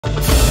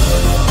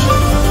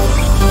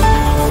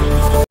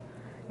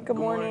Good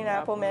morning,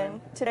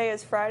 Appleman. Today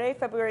is Friday,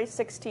 February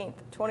 16th,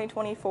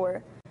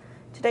 2024.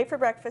 Today for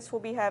breakfast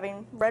we'll be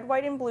having red,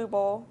 white, and blue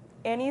bowl,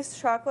 Annie's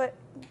chocolate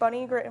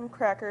bunny graham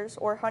crackers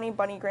or honey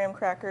bunny graham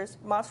crackers,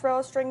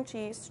 mozzarella string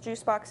cheese,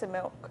 juice box, and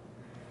milk.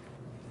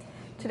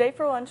 Today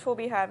for lunch we'll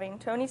be having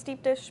Tony's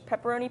deep dish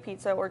pepperoni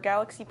pizza or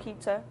Galaxy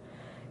pizza,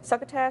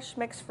 succotash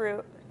mixed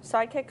fruit,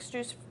 sidekicks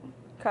juice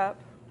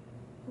cup,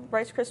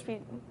 Rice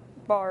Krispie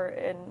bar,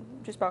 and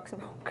juice box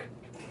and milk.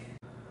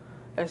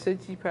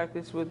 SAT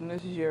practice with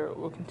Mrs. Jarrett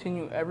will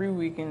continue every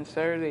weekend,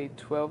 Saturday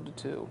 12 to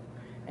 2,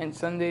 and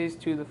Sundays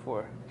 2 to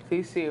 4.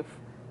 Please see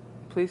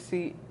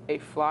a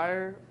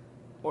flyer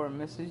or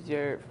Mrs.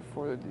 Jarrett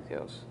for further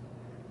details.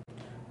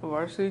 The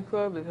Varsity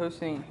Club is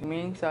hosting a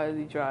Humane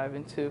Society drive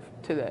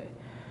today.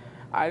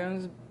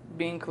 Items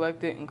being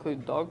collected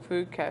include dog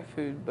food, cat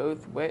food,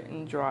 both wet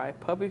and dry,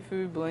 puppy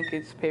food,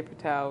 blankets, paper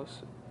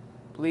towels,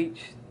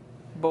 bleach,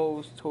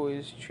 bowls,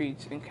 toys,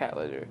 treats, and cat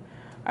litter.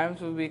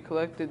 Items will be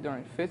collected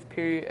during 5th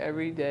period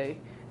every day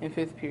in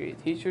 5th period.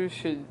 Teachers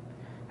should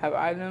have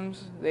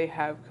items they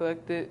have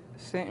collected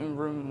sent in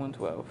room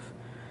 112.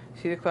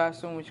 See the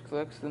classroom which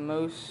collects the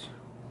most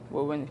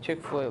will win the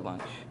Chick-fil-A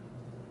lunch.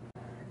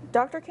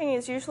 Dr. King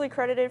is usually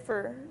credited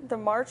for the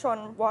March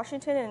on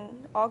Washington in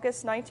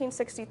August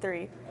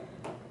 1963,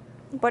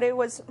 but it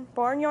was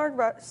Barnyard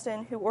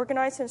Rustin who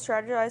organized and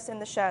strategized in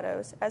the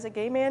shadows. As a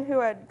gay man who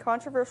had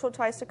controversial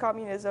ties to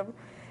communism,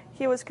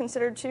 he was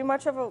considered too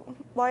much of a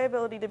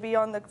liability to be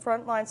on the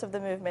front lines of the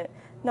movement.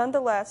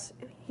 Nonetheless,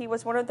 he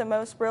was one of the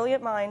most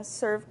brilliant minds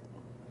served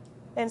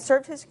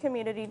his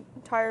community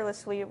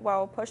tirelessly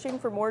while pushing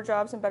for more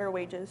jobs and better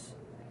wages.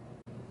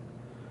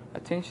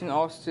 Attention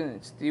all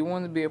students, do you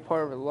want to be a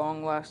part of a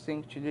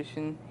long-lasting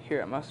tradition here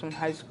at Musselman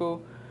High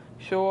School?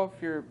 Show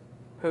off your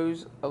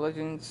pose,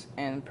 allegiance,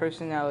 and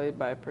personality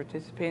by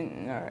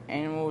participating in our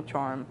annual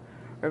charm,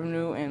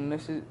 revenue, and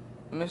Mr.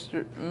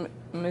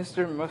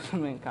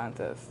 Musselman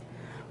contest,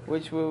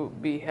 which will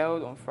be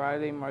held on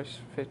Friday, March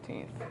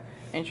 15th.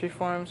 Entry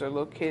forms are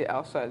located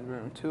outside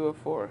room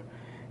 204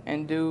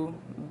 and due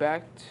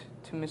back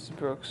to Mr.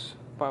 Brooks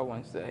by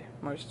Wednesday,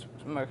 March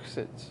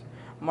 6th.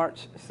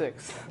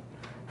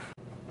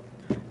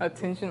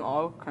 Attention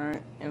all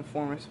current and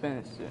former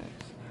Spanish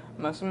students.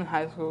 Musselman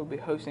High School will be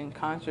hosting a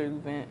concert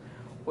event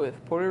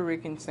with Puerto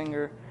Rican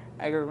singer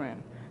Edgar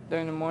Rim.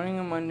 During the morning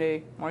of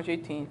Monday, March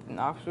 18th, an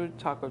Oxford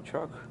taco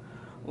truck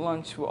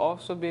lunch will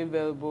also be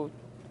available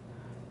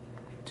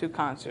to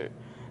concert.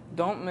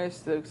 Don't miss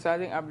the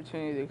exciting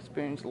opportunity to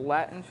experience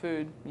Latin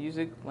food,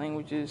 music,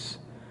 languages.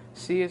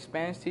 See a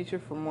Spanish teacher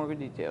for more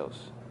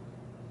details.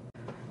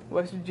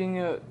 West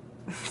Virginia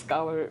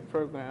Scholar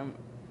Program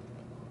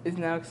is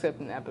now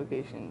accepting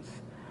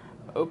applications,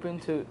 open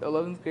to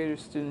 11th grader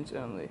students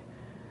only.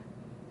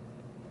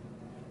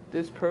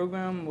 This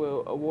program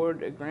will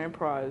award a grand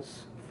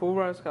prize, full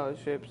ride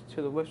scholarships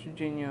to the West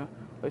Virginia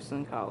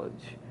Wesleyan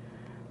College,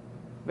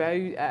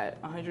 valued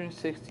at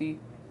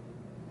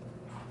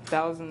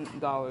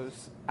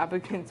 $160,000.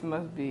 Applicants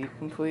must be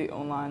complete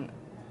online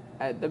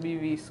at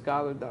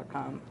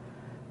wvscholar.com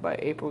by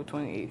April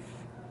 28th.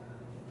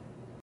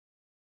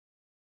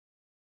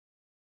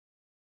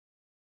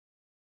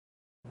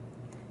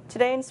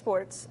 Today in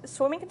sports,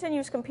 swimming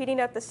continues competing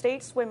at the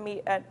state swim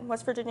meet at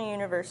West Virginia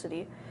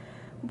University.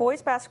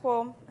 Boys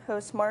basketball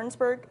hosts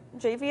Martinsburg,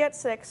 JV at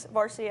 6,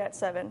 varsity at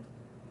 7.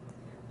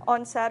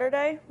 On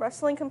Saturday,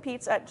 wrestling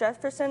competes at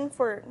Jefferson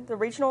for the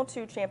Regional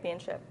 2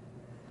 Championship.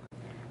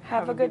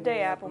 Have a good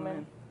day,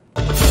 Appleman.